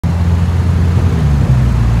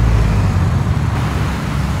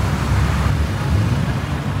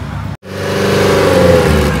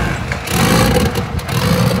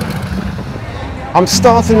I'm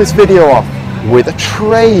starting this video off with a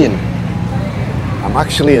train. I'm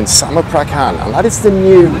actually in Samut, Prakan, and that is the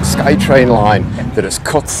new SkyTrain line that has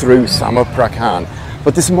cut through Samut, Prakan.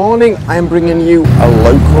 But this morning I am bringing you a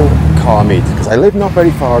local car meet because I live not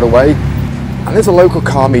very far away and there's a local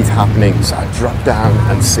car meet happening, so I drop down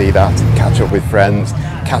and see that, catch up with friends,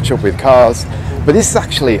 catch up with cars. But this is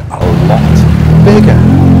actually a lot bigger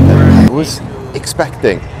than I was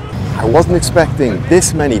expecting. I wasn't expecting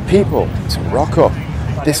this many people to rock up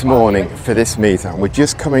this morning for this meet, and we're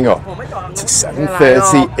just coming up to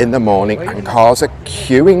 7:30 in the morning and cars are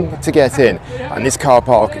queuing to get in and this car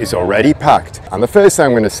park is already packed. And the first thing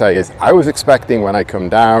I'm going to say is I was expecting when I come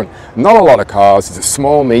down not a lot of cars. It's a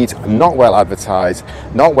small meet, not well advertised,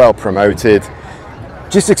 not well promoted.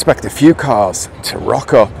 Just expect a few cars to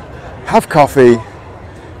rock up, have coffee,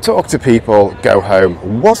 talk to people, go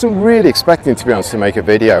home. Wasn't really expecting, to be honest, to make a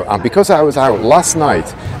video, and because I was out last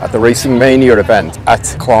night at the Racing Mania event at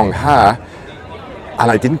Klong Ha and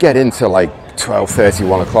I didn't get in till like 12:30,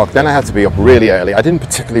 1 o'clock, then I had to be up really early. I didn't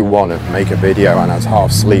particularly want to make a video and I was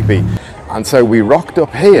half sleepy, and so we rocked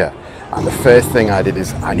up here, and the first thing I did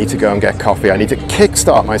is I need to go and get coffee. I need to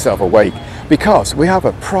kickstart myself awake because we have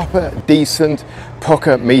a proper decent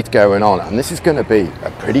pucker meet going on, and this is going to be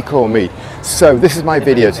a pretty cool meet. So this is my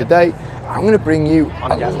video today. I'm going to bring you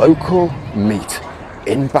a local meet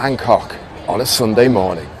in Bangkok on a Sunday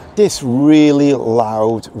morning. This really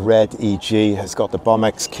loud red EG has got the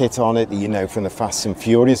BombX kit on it that you know from the Fast and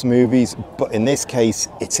Furious movies, but in this case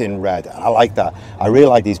it's in red. I like that. I really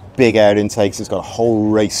like these big air intakes. It's got a whole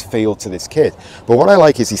race feel to this kit, but what I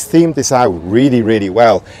like is he's themed this out really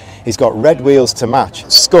well. He's got red wheels to match.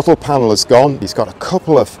 Scuttle panel is gone. He's got a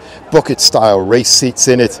couple of bucket style race seats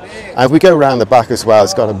in it. And if we go around the back as well,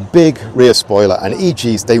 it's got a big rear spoiler, and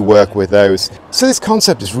EGs, they work with those. So this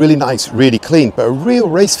concept is really nice, really clean, but a real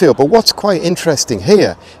race feel. But what's quite interesting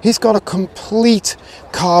here, he's got a complete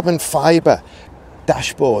carbon fiber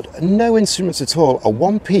dashboard, no instruments at all, a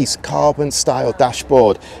one-piece carbon style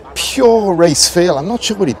dashboard, pure race feel. I'm not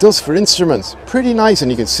sure what he does for instruments. Pretty nice,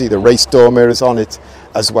 and you can see the race door mirrors on it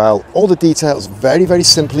as well. All the details very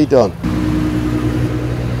simply done.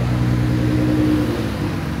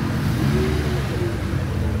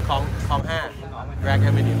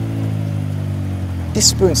 This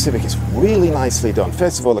Spoon Civic is really nicely done.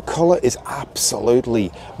 First of all, the colour is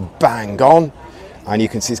absolutely bang on, and you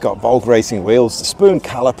can see it's got Volk Racing wheels, the Spoon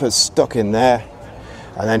calipers stuck in there,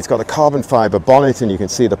 and then it's got a carbon fibre bonnet, and you can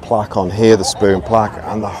see the plaque on here, the Spoon plaque,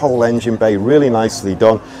 and the whole engine bay really nicely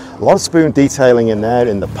done. A lot of Spoon detailing in there,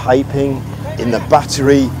 in the piping, in the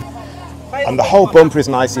battery, and the whole bumper is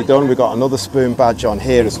nicely done. We've got another Spoon badge on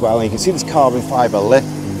here as well, and you can see this carbon fibre lip,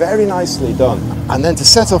 very nicely done. And then to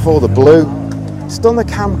set off all the blue, it's done the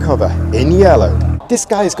cam cover in yellow. This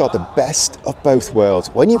guy's got the best of both worlds.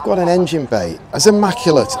 When you've got an engine bay as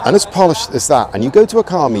immaculate and as polished as that, and you go to a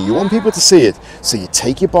car meet, you want people to see it, so you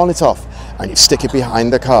take your bonnet off and you stick it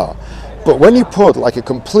behind the car. But when you put like a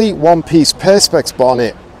complete one-piece Perspex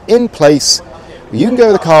bonnet in place, you can go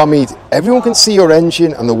to the car meet, everyone can see your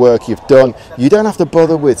engine and the work you've done. You don't have to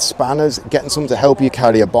bother with spanners, getting someone to help you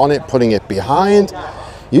carry a bonnet, putting it behind.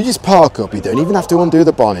 You just park up, you don't even have to undo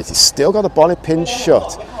the bonnet. It's still got the bonnet pin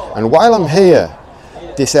shut. And while I'm here,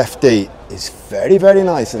 this FD is very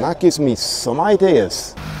nice, and that gives me some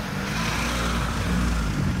ideas.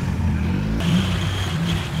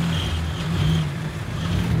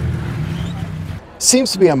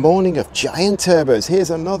 Seems to be a morning of giant turbos.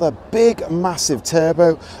 Here's another big massive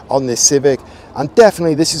turbo on this Civic, and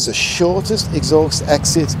definitely this is the shortest exhaust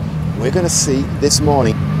exit we're going to see this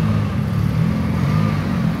morning.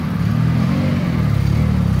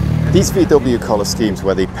 These VW colour schemes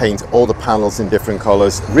where they paint all the panels in different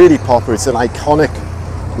colours, really popular. It's an iconic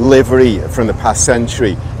livery from the past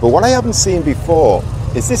century. But what I haven't seen before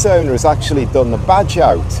is this owner has actually done the badge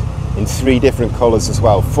out in 3 different colours as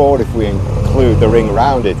well, 4 if we include the ring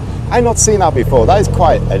around it. I've not seen that before. That is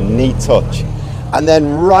quite a neat touch. And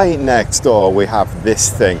then right next door we have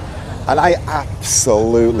this thing, and I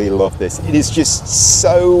absolutely love this. It is just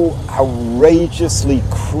so outrageously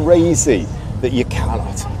crazy that you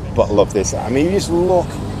cannot but love this. I mean, you just look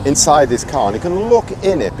inside this car and you can look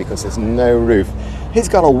in it because there's no roof. He's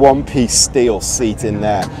got a one-piece steel seat in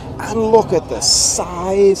there, and look at the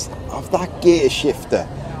size of that gear shifter.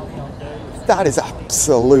 That is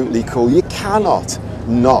absolutely cool. You cannot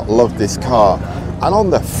not love this car. And on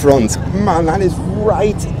the front, man, that is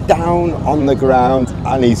right down on the ground,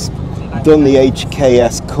 and he's done the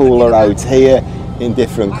HKS cooler out here in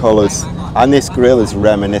different colours. And this grill is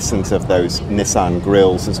reminiscent of those Nissan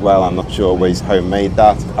grills as well. I'm not sure where he's homemade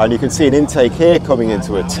that. And you can see an intake here coming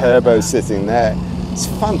into a turbo sitting there. It's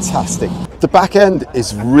fantastic. The back end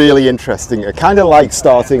is really interesting. I kind of like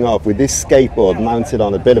starting off with this skateboard mounted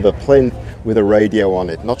on a bit of a plinth with a radio on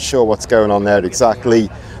it. Not sure what's going on there exactly,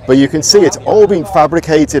 but you can see it's all been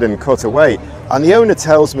fabricated and cut away. And the owner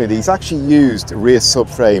tells me that he's actually used rear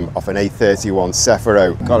subframe of an A31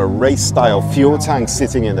 Cephiro. Got a race style fuel tank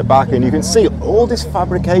sitting in the back, and you can see all this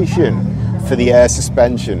fabrication for the air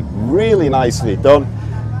suspension. Really nicely done.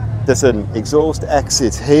 There's an exhaust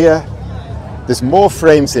exit here. There's more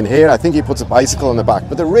frames in here. I think he puts a bicycle in the back,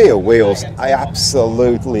 but the rear wheels, I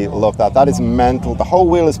absolutely love that. That is mental. The whole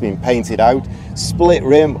wheel has been painted out. Split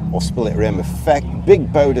rim or split rim effect.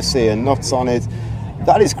 Big Bodicea nuts on it.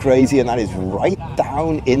 That is crazy, and that is right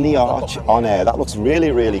down in the arch on air. That looks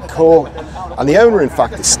really, really cool. And the owner, in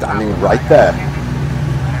fact, is standing right there.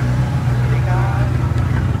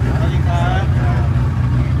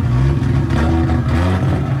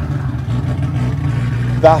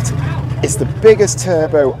 That is the biggest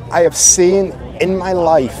turbo I have seen in my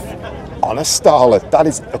life on a Starlet. That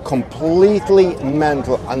is a completely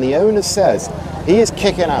mental, and the owner says he is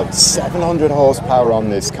kicking out 700 horsepower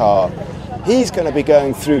on this car. He's going to be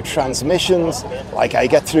going through transmissions like I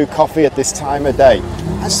get through coffee at this time of day.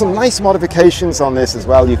 There's some nice modifications on this as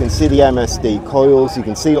well. You can see the MSD coils, you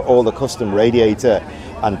can see all the custom radiator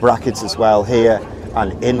and brackets as well here,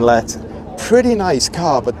 and inlet. Pretty nice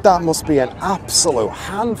car, but that must be an absolute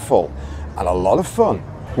handful and a lot of fun.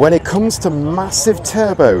 When it comes to massive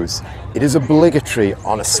turbos, it is obligatory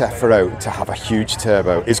on a Cephiro to have a huge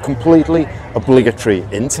turbo. It's completely obligatory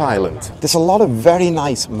in Thailand. There's a lot of very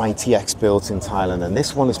nice Mighty X builds in Thailand, and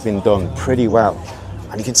this one has been done pretty well.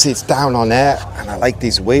 And you can see it's down on air, and I like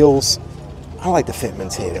these wheels. I like the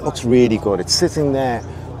fitment here. It looks really good. It's sitting there,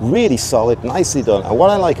 really solid, nicely done. And what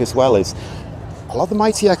I like as well is a lot of the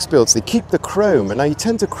Mighty X builds, they keep the chrome, and now you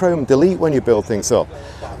tend to chrome delete when you build things up.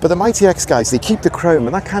 But the Mighty X guys, they keep the chrome,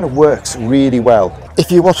 and that kind of works really well.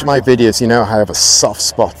 If you watch my videos, you know I have a soft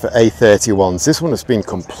spot for A31s. This one has been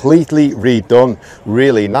completely redone,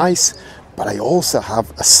 really nice. But I also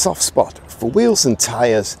have a soft spot for wheels and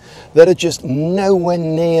tires that are just nowhere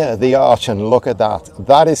near the arch, and look at that.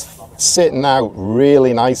 That is sitting out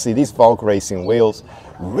really nicely. These Volk Racing wheels,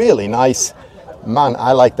 really nice. Man,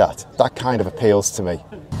 I like that. That kind of appeals to me.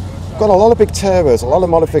 Got a lot of big turbos, a lot of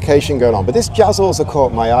modification going on, but this Jazz also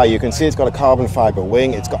caught my eye. You can see it's got a carbon fiber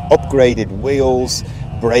wing, it's got upgraded wheels,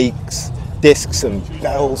 brakes, discs and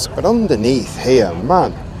bells, but underneath here,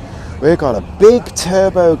 man, we've got a big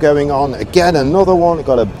turbo going on. Again, another one, we've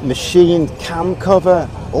got a machined cam cover,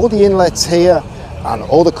 all the inlets here, and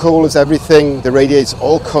all the coolers, everything, the radiators,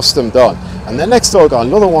 all custom done. And then next door, I've got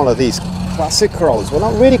another one of these classic Corollas. Well,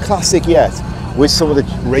 not really classic yet, with some of the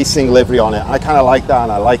racing livery on it. I kind of like that,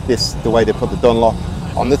 and I like this, the way they put the Dunlop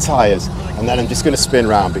on the tires. And then I'm just going to spin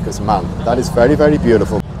around because, man, that is very, very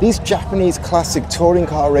beautiful. These Japanese classic touring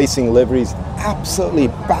car racing liveries, absolutely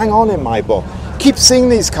bang on in my book. Keep seeing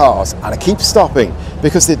these cars, and I keep stopping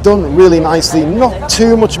because they're done really nicely. Not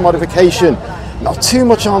too much modification, not too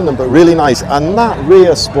much on them, but really nice. And that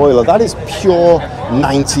rear spoiler, that is pure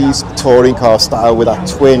 90s touring car style with that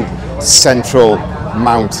twin central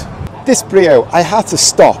mount. This Brio, I had to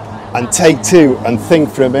stop and take two and think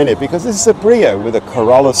for a minute, because this is a Brio with a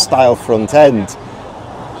Corolla style front end.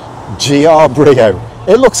 GR Brio.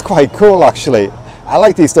 It looks quite cool actually. I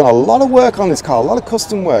like these, done a lot of work on this car, a lot of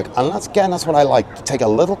custom work, and that's what I like. To take a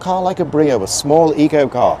little car like a Brio, a small eco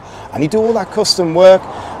car, and you do all that custom work,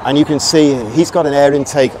 and you can see he's got an air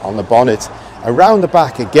intake on the bonnet. Around the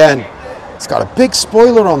back again, it's got a big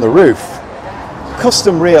spoiler on the roof,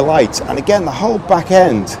 custom rear lights, and again the whole back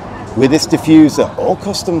end with this diffuser, all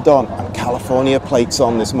custom done, and California plates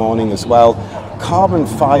on this morning as well. Carbon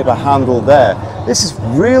fiber handle there. This is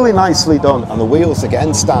really nicely done, and the wheels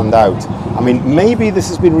again stand out. I mean, maybe this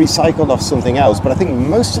has been recycled off something else, but I think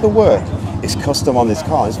most of the work is custom on this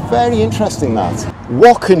car. It's very interesting, that.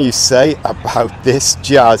 What can you say about this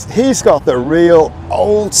Jazz? He's got the real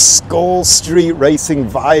old school street racing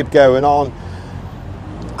vibe going on.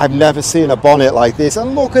 I've never seen a bonnet like this,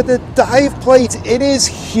 and look at the dive plate, it is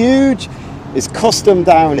huge. It's custom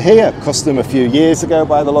down here, custom a few years ago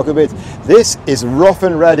by the look of it. This is rough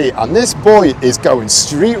and ready, and this boy is going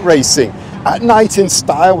street racing at night in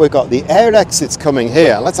style. We've got the air exits coming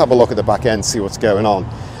here. Let's have a look at the back end, see what's going on.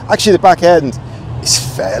 Actually, the back end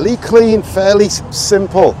is fairly clean, fairly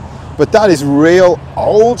simple, but that is real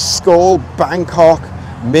old school Bangkok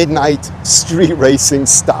midnight street racing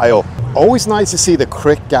style. Always nice to see the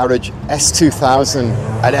Crick Garage S2000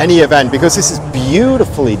 at any event, because this is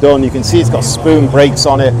beautifully done. You can see it's got spoon brakes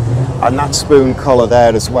on it, and that spoon colour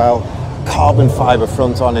there as well. Carbon fibre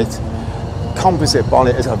front on it. Composite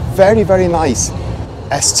bonnet. Is a very, very nice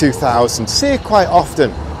S2000. See it quite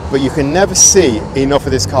often, but you can never see enough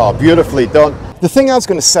of this car. Beautifully done. The thing I was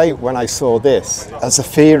going to say when I saw this, a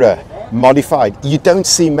Zafira modified, you don't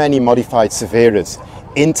see many modified Zafiras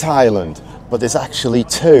in Thailand, but there's actually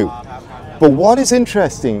two. But what is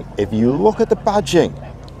interesting, if you look at the badging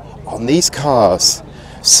on these cars,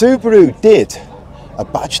 Subaru did a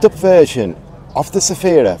badged up version of the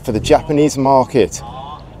Zafira for the Japanese market,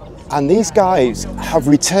 and these guys have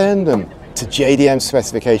returned them to JDM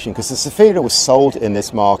specification, because the Zafira was sold in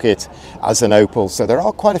this market as an Opel. So there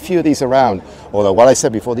are quite a few of these around, although what I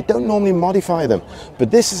said before, they don't normally modify them. But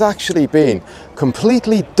this has actually been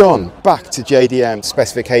completely done back to JDM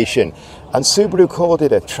specification, and Subaru called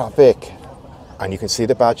it a Civic, and you can see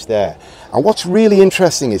the badge there. And what's really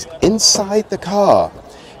interesting is inside the car,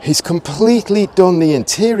 he's completely done the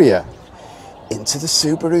interior into the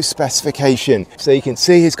Subaru specification. So you can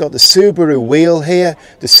see he's got the Subaru wheel here,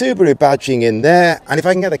 the Subaru badging in there, and if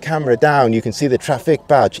I can get the camera down, you can see the traffic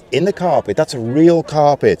badge in the carpet. That's a real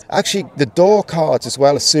carpet. Actually, the door cards as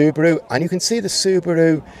well are Subaru, and you can see the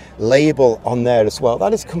Subaru label on there as well.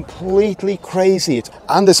 That is completely crazy.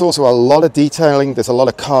 And there's also a lot of detailing. There's a lot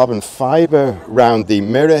of carbon fibre around the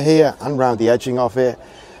mirror here and around the edging of it,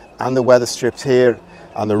 and the weather strips here.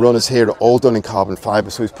 And the runners here are all done in carbon fibre.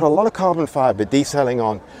 So he's put a lot of carbon fibre detailing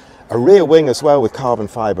on a rear wing as well, with carbon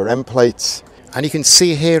fibre end plates. And you can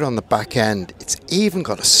see here on the back end, it's even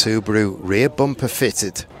got a Subaru rear bumper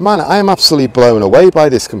fitted. Man, I am absolutely blown away by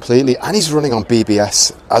this completely. And he's running on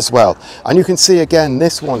BBS as well. And you can see again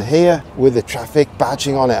this one here with the traffic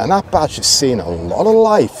badging on it. And that badge has seen a lot of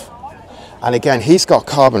life. And again, he's got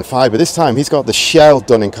carbon fibre. This time he's got the shell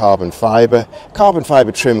done in carbon fibre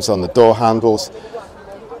trims on the door handles.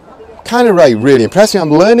 Kind of really impressed me.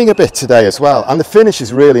 I'm learning a bit today as well, and the finish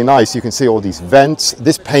is really nice. You can see all these vents,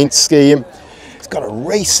 this paint scheme. It's got a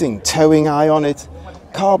racing towing eye on it,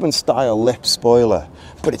 carbon style lip spoiler,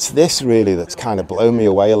 but it's this really that's kind of blown me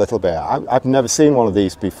away a little bit. I've never seen one of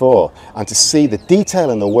these before, and to see the detail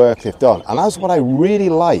and the work they've done, and that's what I really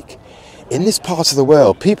like. In this part of the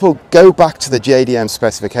world, people go back to the JDM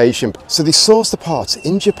specification. So they source the parts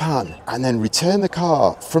in Japan and then return the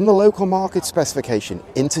car from the local market specification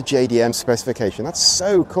into JDM specification. That's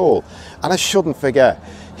so cool. And I shouldn't forget,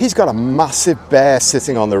 he's got a massive bear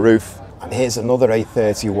sitting on the roof. And here's another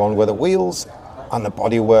A31 where the wheels and the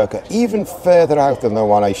bodywork are even further out than the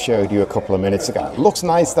one I showed you a couple of minutes ago. It looks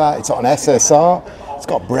nice that it's on SSR. It's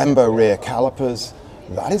got Brembo rear calipers.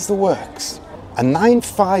 That is the works. A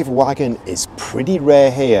 9.5 wagon is pretty rare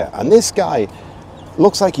here, and this guy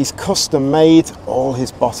looks like he's custom made all his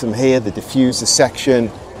bottom here, the diffuser section.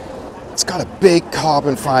 It's got a big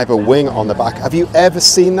carbon fibre wing on the back. Have you ever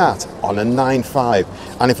seen that on a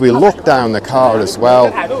 9.5? And if we look down the car as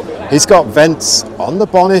well, he's got vents on the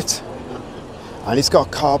bonnet, and he's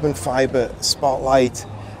got carbon fibre spotlight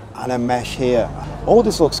and a mesh here. All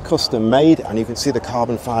this looks custom made, and you can see the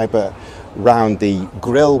carbon fibre round the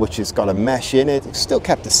grille, which has got a mesh in it. It's still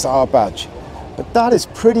kept the SAR badge, but that is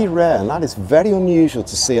pretty rare, and that is very unusual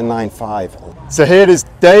to see a 9.5. So here is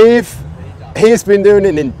Dave. He has been doing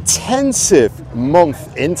an intensive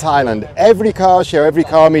month in Thailand. Every car show, every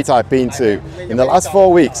car meet I've been to, in the last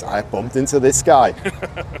 4 weeks, I've bumped into this guy.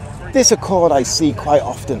 This Accord I see quite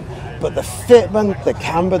often, but the fitment, the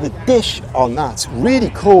camber, the dish on that's really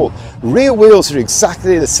cool. Rear wheels are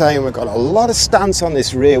exactly the same. We've got a lot of stance on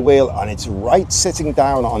this rear wheel, and it's right sitting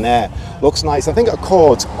down on air. Looks nice. I think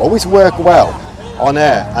Accords always work well on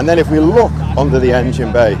air. And then if we look under the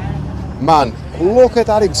engine bay, man, look at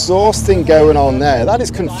that exhaust thing going on there. That is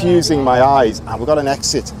confusing my eyes. And we've got an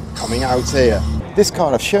exit coming out here. This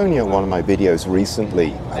car I've shown you in one of my videos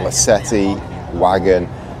recently, a Lacetti wagon.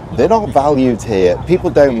 They're not valued here. People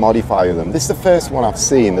don't modify them. This is the first one I've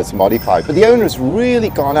seen that's modified. But the owner has really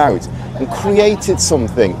gone out and created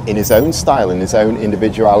something in his own style, in his own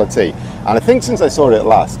individuality. And I think since I saw it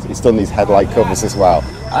last, he's done these headlight covers as well.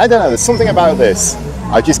 I don't know, there's something about this.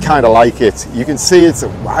 I just kind of like it. You can see it's a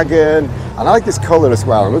wagon. And I like this colour as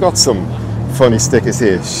well. And we've got some funny stickers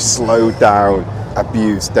here. Slow down,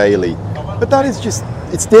 abuse daily. But that is just,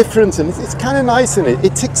 it's different, and it's kind of nice, and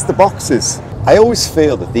it ticks the boxes. I always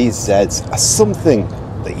feel that these Zs are something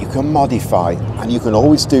that you can modify, and you can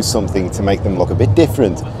always do something to make them look a bit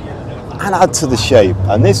different and add to the shape.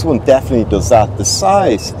 And this one definitely does that. The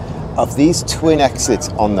size of these twin exits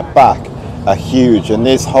on the back are huge, and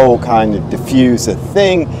this whole kind of diffuser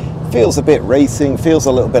thing, Feels a bit racing, feels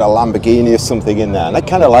a little bit of Lamborghini or something in there, and I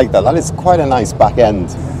kind of like that. That is quite a nice back end.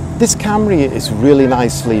 This Camry is really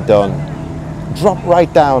nicely done. Drop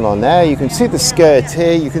right down on there, you can see the skirt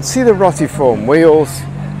here, you can see the rotiform wheels,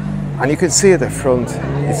 and you can see at the front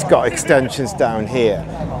it's got extensions down here.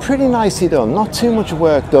 Pretty nicely done, not too much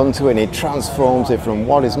work done to it. It transforms it from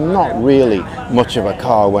what is not really much of a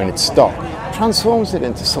car when it's stock, transforms it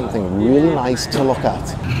into something really nice to look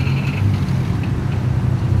at.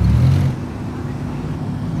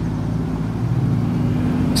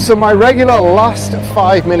 So my regular last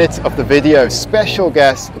 5 minutes of the video, special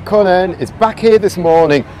guest Prakan is back here this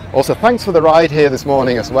morning. Also thanks for the ride here this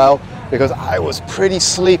morning as well, because I was pretty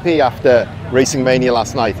sleepy after Racing Mania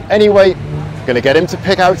last night. Anyway, going to get him to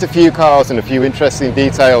pick out a few cars and a few interesting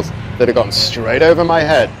details that have gone straight over my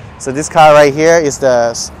head. So this car right here is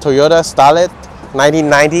the Toyota Starlet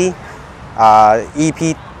 1990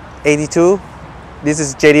 EP82. This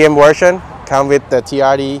is JDM version, come with the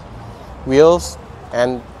TRD wheels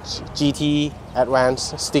and GT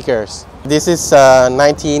Advanced stickers. This is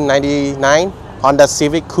 1999 Honda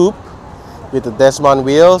Civic Coupe with the Desmond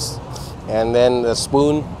wheels and then the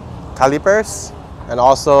spoon calipers and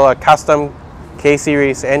also a custom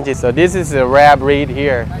K-Series engine. So this is a rare breed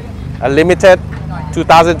here, a limited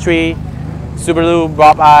 2003 Subaru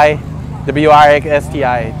Bob-i WRX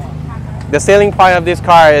STI. The selling point of this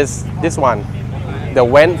car is this one, the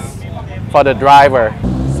vents for the driver.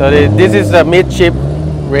 So this is the midship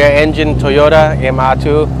rear engine Toyota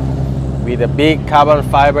MR2 with a big carbon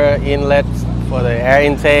fiber inlet for the air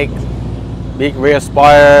intake, big rear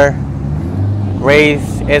spoiler,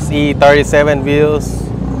 race SE37 wheels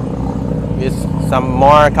with some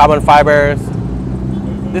more carbon fibers.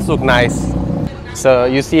 This looks nice. So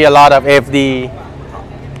you see a lot of FD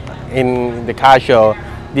in the car show.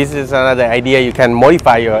 This is another idea, you can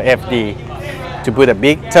modify your FD to put a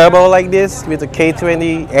big turbo like this with a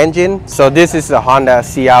K20 engine. So this is the Honda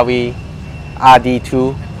CR-V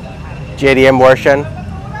RD2 JDM version.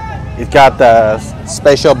 It's got the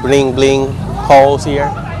special bling bling holes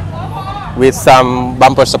here with some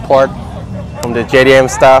bumper support from the JDM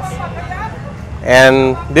stuff.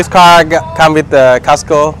 And this car comes with the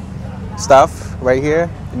Casco stuff right here,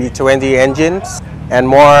 the 20 engines and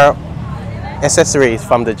more accessories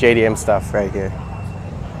from the JDM stuff right here.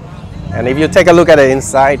 And if you take a look at the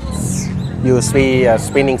inside, you see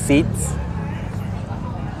spinning seats.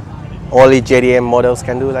 Only JDM models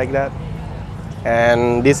can do like that.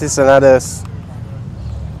 And this is another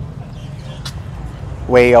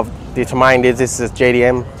way of determining this is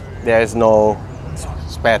JDM. There is no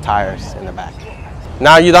spare tires in the back.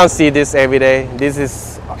 Now you don't see this every day. This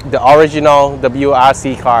is the original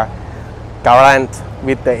WRC car, Garant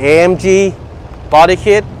with the AMG body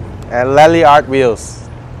kit and Lally Art wheels.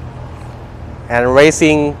 And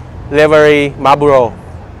racing livery Marlboro.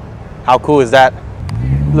 How cool is that?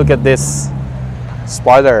 Look at this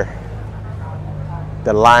spoiler,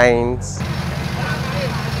 the lines.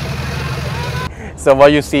 So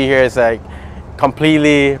what you see here is a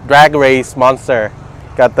completely drag race monster.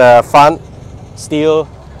 Got the front steel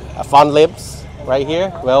front lips right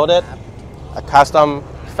here, welded, a custom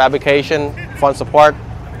fabrication front support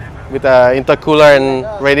with an intercooler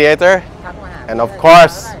and radiator, and of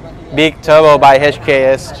course big turbo by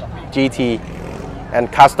HKS GT and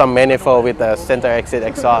custom manifold with a center exit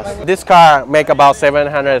exhaust. This car make about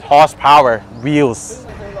 700 horsepower wheels.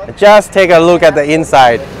 Just take a look at the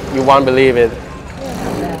inside, you won't believe it.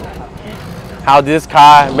 How this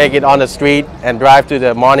car make it on the street and drive to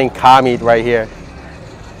the morning car meet right here.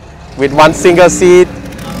 With one single seat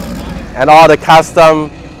and all the custom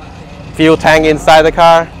fuel tank inside the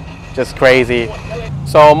car, just crazy.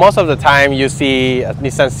 So most of the time you see a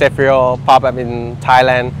Nissan Sefiro pop up in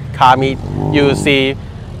Thailand car meet. You see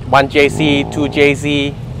 1JC,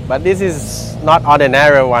 2JC, but this is not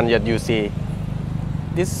ordinary one that you see.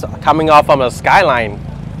 This is coming off from a Skyline,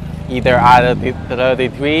 either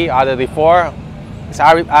R33, R34, it's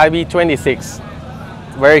RB26.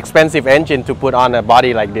 Very expensive engine to put on a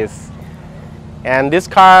body like this. And this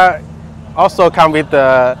car also comes with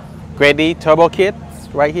the Grady turbo kit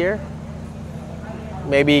right here.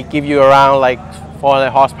 Maybe give you around like 400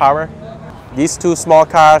 horsepower. These two small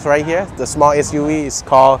cars right here, the small SUV is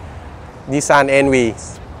called Nissan Envy.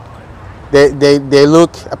 They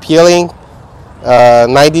look appealing,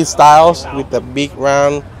 90s styles with the big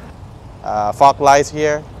round fog lights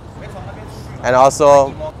here. And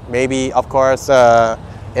also maybe of course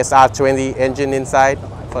SR20 engine inside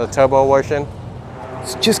for the turbo version.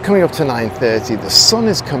 It's just coming up to 9:30, the sun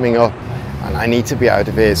is coming up and I need to be out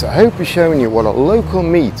of here. So I hope we're showing you what a local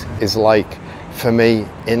meet is like for me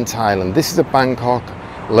in Thailand. This is a Bangkok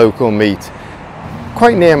local meat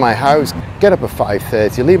quite near my house. Get up at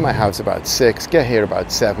 5:30, leave my house about 6, get here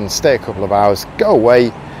about 7, stay a couple of hours, go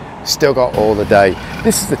away, still got all the day.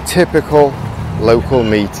 This is the typical local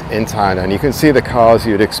meat in Thailand. You can see the cars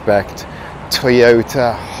you'd expect: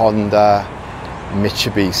 Toyota, Honda,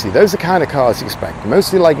 Mitsubishi. Those are the kind of cars you expect.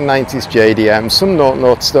 Mostly like 90s JDM, some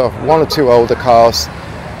 0-0 stuff, 1 or 2 older cars,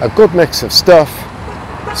 a good mix of stuff.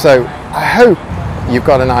 So I hope you've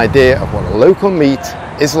got an idea of what a local meat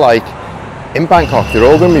is like in Bangkok. They're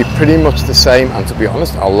all going to be pretty much the same, and to be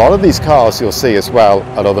honest, a lot of these cars you'll see as well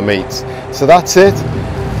at other meets. So that's it.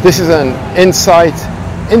 This is an insight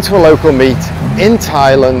into a local meet in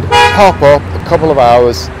Thailand. Pop up a couple of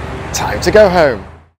hours, time to go home.